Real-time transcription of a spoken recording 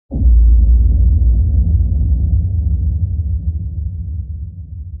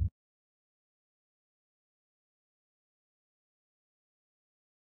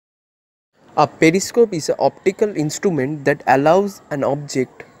A periscope is an optical instrument that allows an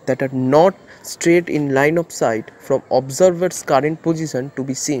object that are not straight in line of sight from observer's current position to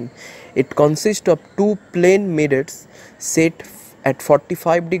be seen. It consists of two plane mirrors set at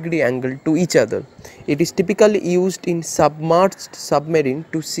 45-degree angle to each other. It is typically used in submerged submarine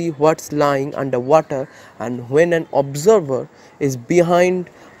to see what's lying underwater and when an observer is behind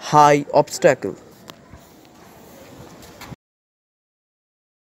high obstacle.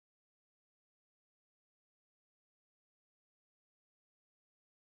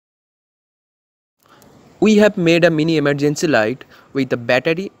 We have made a mini emergency light with a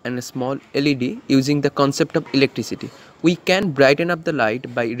battery and a small LED using the concept of electricity. We can brighten up the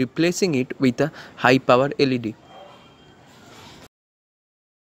light by replacing it with a high power LED.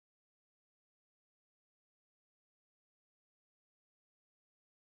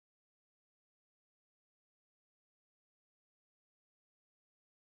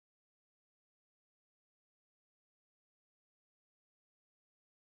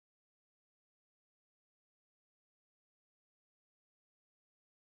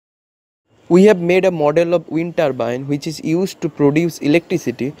 We have made a model of wind turbine which is used to produce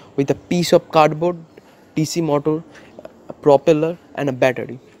electricity with a piece of cardboard, DC motor, a propeller and a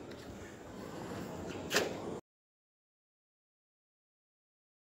battery.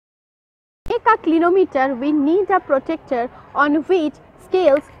 To make a clinometer, we need a protector on which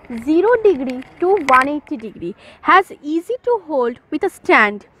scales 0 degree to 180 degree. Has easy to hold with a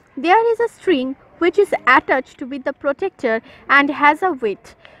stand. There is a string which is attached with the protector and has a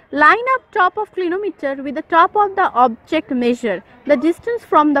weight. Line up top of clinometer with the top of the object, measure the distance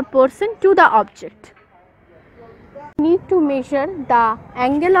from the person to the object. Need to measure the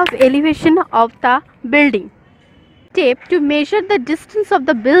angle of elevation of the building. Tape to measure the distance of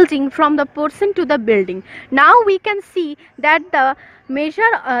the building from the person to the building. Now we can see that the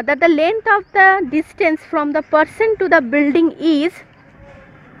length of the distance from the person to the building is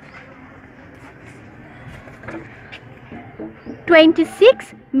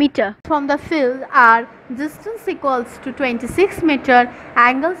 26 meter. From the field, our distance equals to 26 meter,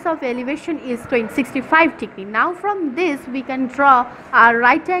 angles of elevation is 65 degree. Now from this we can draw a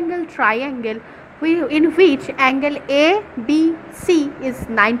right angle triangle in which angle ABC is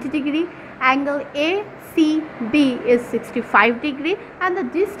 90 degree, angle ACB is 65 degree and the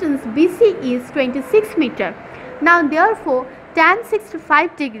distance BC is 26 meter. Now therefore tan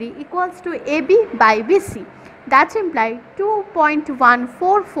 65 degree equals to AB by BC. That implies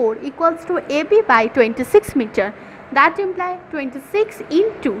 2.144 equals to AB by 26 meter. That implies 26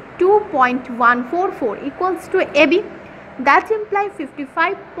 into 2.144 equals to AB. That implies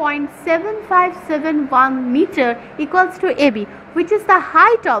 55.7571 meter equals to AB, which is the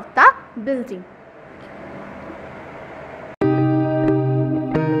height of the building.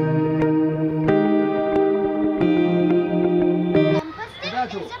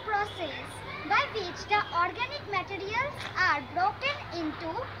 Composting is a process by which the organic materials are broken into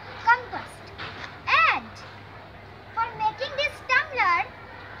compost. And for making this tumbler,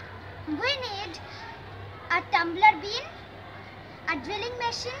 we need a tumbler bin, a drilling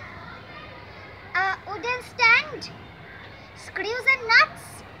machine, a wooden stand, screws and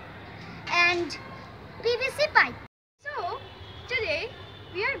nuts, and PVC pipe. So today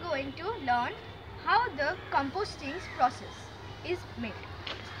we are going to learn how the composting process is made.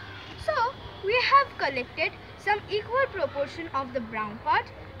 So we have collected some equal proportion of the brown part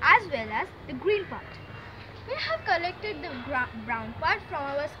as well as the green part. We have collected the brown part from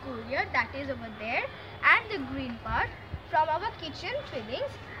our schoolyard, that is over there, and the green part from our kitchen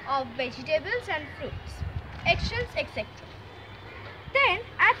fillings of vegetables and fruits, eggshells, etc. Then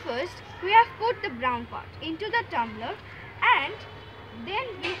at first we have put the brown part into the tumbler and then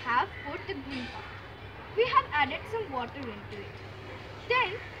we have put the green part. We have added some water into it.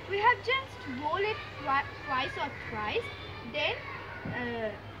 Then we have just rolled it twice or thrice. Then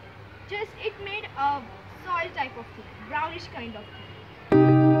just it made a soil type of thing, brownish kind of thing.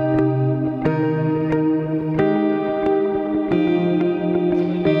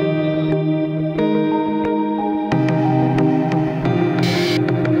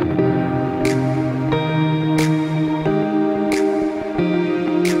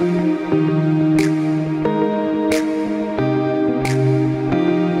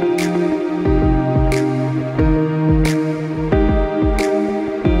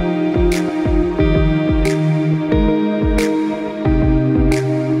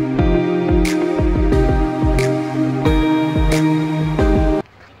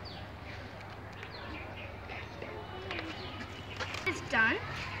 Done,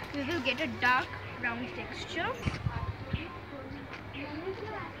 we will get a dark brown texture.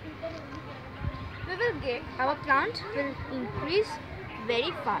 our plant will increase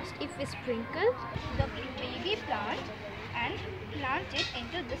very fast if we sprinkle the baby plant and plant it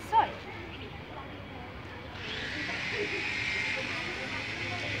into the soil.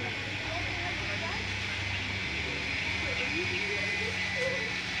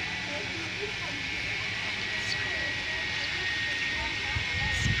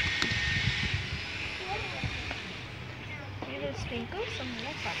 We will sprinkle some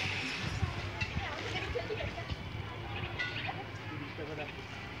more water.